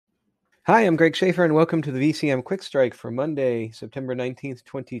Hi, I'm Greg Schaefer, and welcome to the VCM Quick Strike for Monday, September 19th,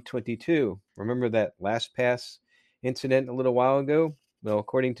 2022. Remember that LastPass incident a little while ago? Well,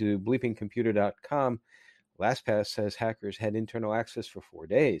 according to bleepingcomputer.com, LastPass says hackers had internal access for 4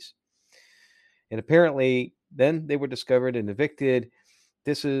 days. And apparently, then they were discovered and evicted.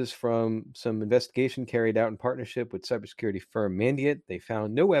 This is from some investigation carried out in partnership with cybersecurity firm Mandiant. They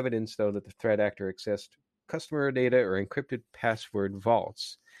found no evidence, though, that the threat actor accessed customer data or encrypted password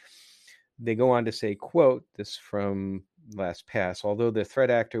vaults. They go on to say, quote, this from LastPass, although the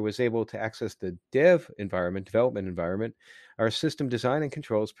threat actor was able to access the development environment, our system design and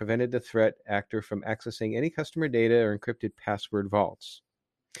controls prevented the threat actor from accessing any customer data or encrypted password vaults.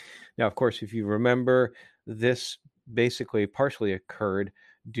 Now, of course, if you remember, this basically partially occurred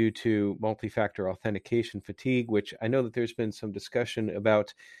due to multi-factor authentication fatigue, which I know that there's been some discussion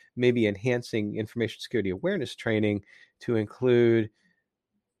about maybe enhancing information security awareness training to include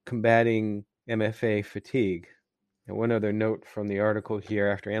combating MFA fatigue. And one other note from the article here,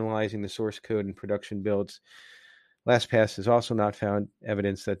 after analyzing the source code and production builds, LastPass has also not found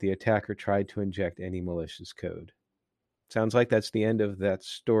evidence that the attacker tried to inject any malicious code. Sounds like that's the end of that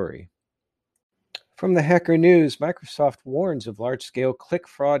story. From the Hacker News, Microsoft warns of large-scale click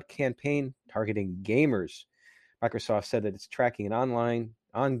fraud campaign targeting gamers. Microsoft said that it's tracking an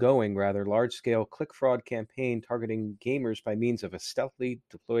ongoing large-scale click fraud campaign targeting gamers by means of a stealthily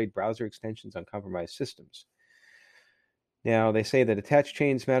deployed browser extensions on compromised systems. Now, they say that attached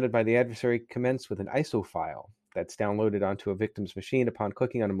chains mounted by the adversary commence with an ISO file that's downloaded onto a victim's machine upon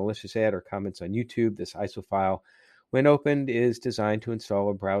clicking on a malicious ad or comments on YouTube. This ISO file, when opened, is designed to install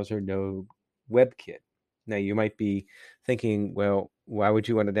a browser node WebKit. Now, you might be thinking, well, why would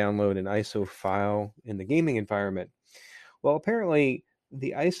you want to download an ISO file in the gaming environment? Well, apparently,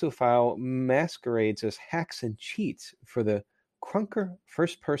 the ISO file masquerades as hacks and cheats for the Crunker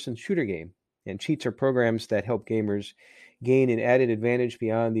first-person shooter game. And cheats are programs that help gamers gain an added advantage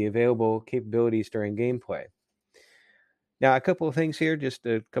beyond the available capabilities during gameplay. Now, a couple of things here, just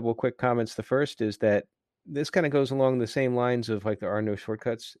a couple of quick comments. The first is that this kind of goes along the same lines of like there are no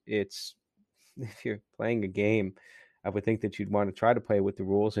shortcuts. It's if you're playing a game, I would think that you'd want to try to play with the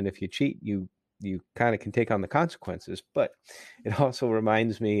rules, and if you cheat, you kind of can take on the consequences. But it also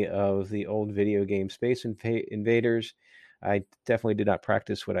reminds me of the old video game Space Invaders. I definitely did not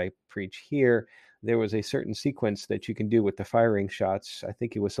practice what I preach here. There was a certain sequence that you can do with the firing shots. I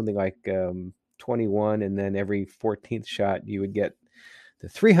think it was something like 21, and then every 14th shot you would get the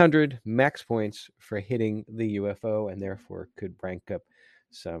 300 max points for hitting the UFO, and therefore could rank up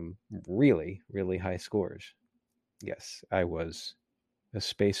some really, really high scores. Yes, I was a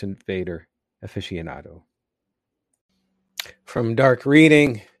Space Invader aficionado. From Dark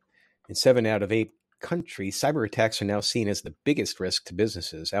Reading, in 7 out of 8 countries, cyber attacks are now seen as the biggest risk to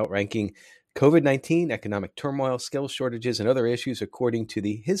businesses, outranking COVID-19, economic turmoil, skill shortages, and other issues, according to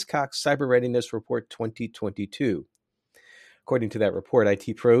the Hiscox Cyber Readiness Report 2022. According to that report,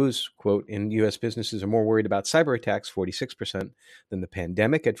 IT pros, quote, in U.S. businesses are more worried about cyber attacks, 46%, than the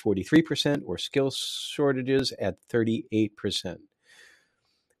pandemic at 43%, or skill shortages at 38%.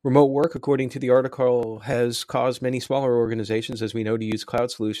 Remote work, according to the article, has caused many smaller organizations, as we know, to use cloud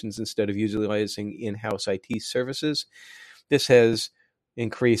solutions instead of utilizing in-house IT services. This has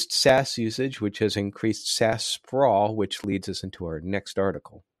increased SaaS usage, which has increased SaaS sprawl, which leads us into our next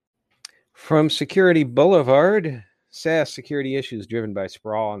article. From Security Boulevard, SaaS security issues driven by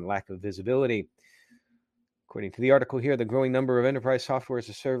sprawl and lack of visibility. According to the article here, the growing number of enterprise software as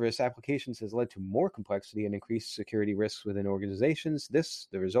a service applications has led to more complexity and increased security risks within organizations.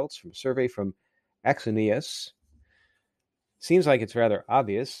 The results from a survey from Axonius. Seems like it's rather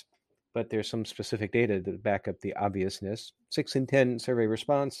obvious, but there's some specific data to back up the obviousness. 6 in 10 survey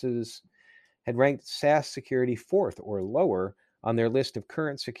responses had ranked SaaS security 4th or lower on their list of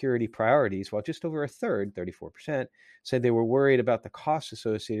current security priorities, while just over a third, 34%, said they were worried about the costs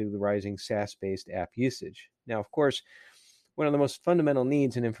associated with the rising SaaS-based app usage. Now, of course, one of the most fundamental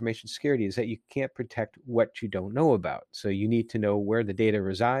needs in information security is that you can't protect what you don't know about. So you need to know where the data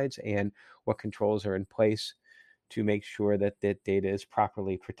resides and what controls are in place to make sure that that data is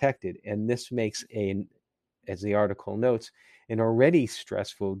properly protected. And this makes as the article notes, an already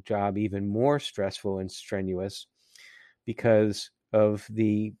stressful job even more stressful and strenuous because of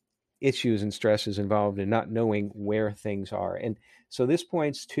the issues and stresses involved in not knowing where things are. And so this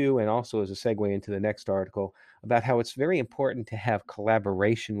points to, and also as a segue into the next article, about how it's very important to have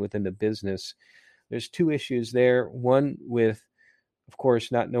collaboration within the business. There's 2 issues there. One with, of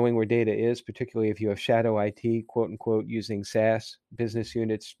course, not knowing where data is, particularly if you have shadow IT, quote unquote, using SaaS business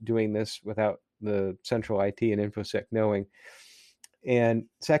units doing this without the central IT and InfoSec knowing. And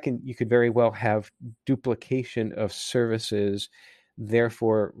second, you could very well have duplication of services,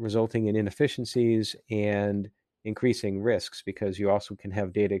 therefore resulting in inefficiencies and increasing risks, because you also can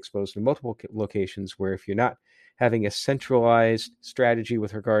have data exposed in multiple locations where if you're not having a centralized strategy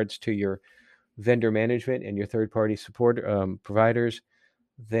with regards to your vendor management and your third-party support providers,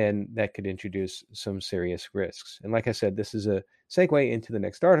 then that could introduce some serious risks. And like I said, this is a segue into the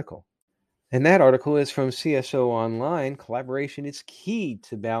next article. And that article is from CSO Online. Collaboration is key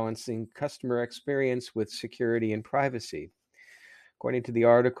to balancing customer experience with security and privacy. According to the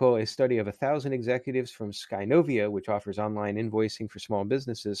article, a study of 1,000 executives from Skynovia, which offers online invoicing for small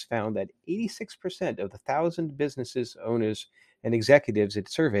businesses, found that 86% of the 1,000 businesses, owners, and executives it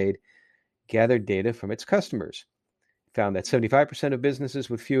surveyed gathered data from its customers. Found that 75% of businesses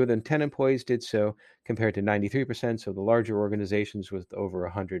with fewer than 10 employees did so, compared to 93% of the larger organizations with over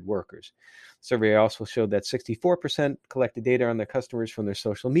 100 workers. The survey also showed that 64% collected data on their customers from their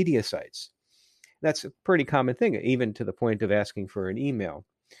social media sites. That's a pretty common thing, even to the point of asking for an email.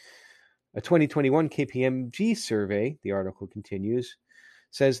 A 2021 KPMG survey, the article continues,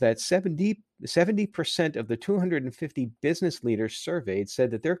 says that 70% of the 250 business leaders surveyed said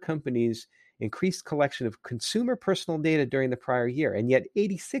that their companies increased collection of consumer personal data during the prior year. And yet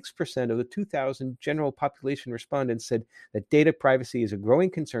 86% of the 2,000 general population respondents said that data privacy is a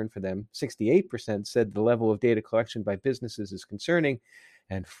growing concern for them. 68% said the level of data collection by businesses is concerning,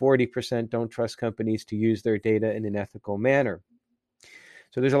 and 40% don't trust companies to use their data in an ethical manner.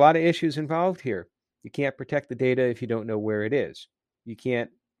 So there's a lot of issues involved here. You can't protect the data if you don't know where it is. You can't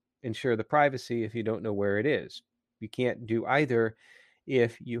ensure the privacy if you don't know where it is. You can't do either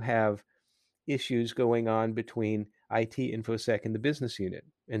if you have issues going on between IT, InfoSec, and the business unit.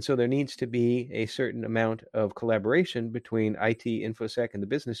 And so there needs to be a certain amount of collaboration between IT, InfoSec, and the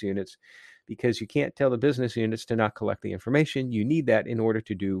business units, because you can't tell the business units to not collect the information. You need that in order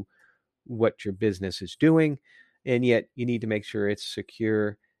to do what your business is doing, and yet you need to make sure it's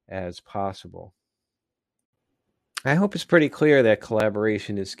secure as possible. I hope it's pretty clear that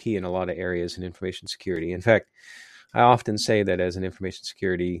collaboration is key in a lot of areas in information security. In fact, I often say that as an information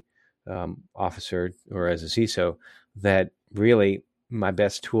security officer or as a CISO, that really my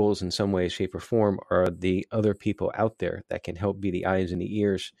best tools in some way, shape, or form are the other people out there that can help be the eyes and the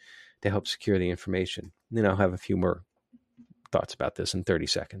ears to help secure the information. And then I'll have a few more thoughts about this in 30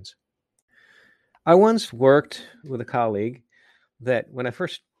 seconds. I once worked with a colleague that when I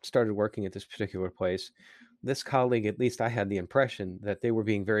first started working at this particular place, this colleague, at least I had the impression that they were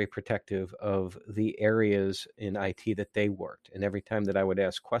being very protective of the areas in IT that they worked. And every time that I would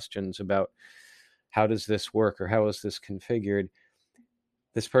ask questions about how does this work or how is this configured,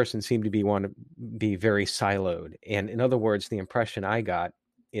 this person seemed to want to be very siloed. And in other words, the impression I got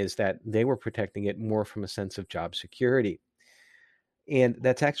is that they were protecting it more from a sense of job security. And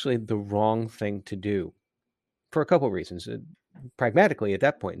that's actually the wrong thing to do for a couple of reasons. Pragmatically, at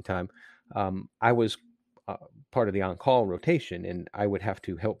that point in time, I was part of the on-call rotation, and I would have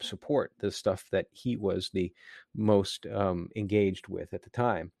to help support the stuff that he was the most engaged with at the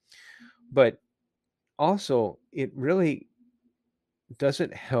time. But also, it really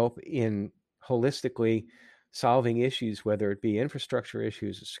doesn't help in holistically solving issues, whether it be infrastructure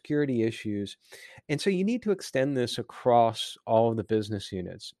issues, security issues. And so you need to extend this across all of the business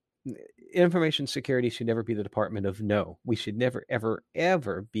units. Information security should never be the department of no. We should never, ever,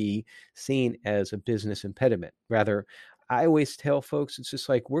 ever be seen as a business impediment. Rather, I always tell folks, it's just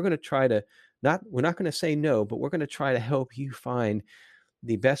like, we're going to try to we're not going to say no, but we're going to try to help you find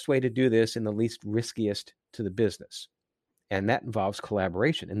the best way to do this in the least riskiest to the business. And that involves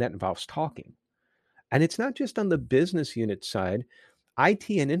collaboration, and that involves talking. And it's not just on the business unit side. IT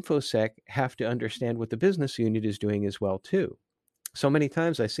and InfoSec have to understand what the business unit is doing as well, too. So many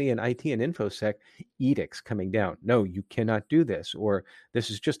times I see in IT and InfoSec edicts coming down. No, you cannot do this, or this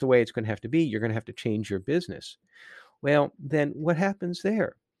is just the way it's going to have to be. You're going to have to change your business. Well, then what happens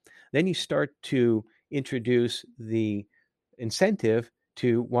there? Then you start to introduce the incentive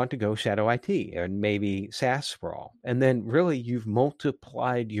to want to go shadow IT and maybe SaaS sprawl. And then really you've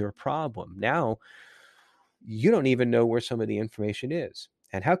multiplied your problem. Now you don't even know where some of the information is.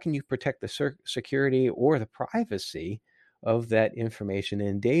 And how can you protect the security or the privacy of that information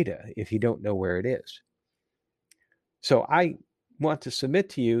and data if you don't know where it is? So I want to submit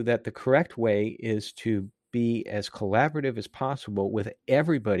to you that the correct way is to be as collaborative as possible with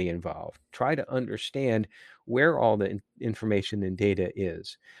everybody involved. Try to understand where all the information and data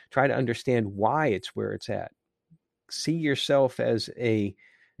is. Try to understand why it's where it's at. See yourself as a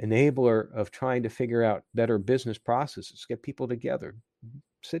enabler of trying to figure out better business processes. Get people together.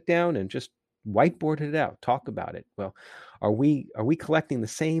 Sit down and just whiteboard it out, talk about it. Well, are we collecting the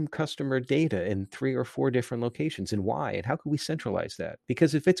same customer data in 3 or 4 different locations, and why? And how can we centralize that?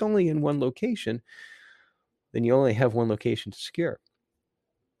 Because if it's only in one location, then you only have one location to secure.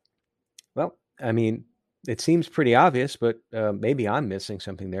 Well, I mean, it seems pretty obvious, but maybe I'm missing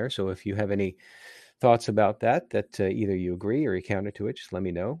something there. So if you have any thoughts about that either you agree or you counter to it, just let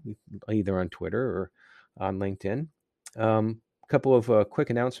me know, either on Twitter or on LinkedIn. A couple of quick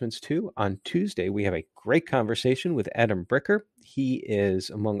announcements too. On Tuesday, we have a great conversation with Adam Bricker. He is,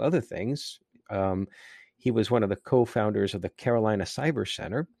 among other things, he was one of the co-founders of the Carolina Cyber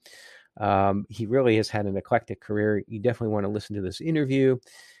Center. He really has had an eclectic career. You definitely want to listen to this interview.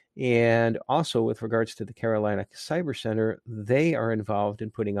 And also, with regards to the Carolina Cyber Center, they are involved in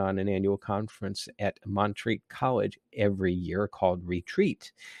putting on an annual conference at Montreat College every year called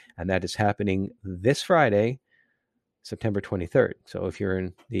Retreat. And that is happening this Friday, September 23rd. So if you're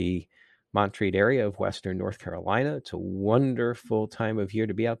in the Montreat area of Western North Carolina, it's a wonderful time of year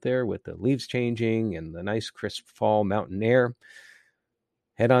to be out there with the leaves changing and the nice crisp fall mountain air.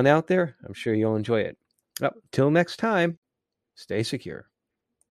 Head on out there. I'm sure you'll enjoy it. Well, till next time, stay secure.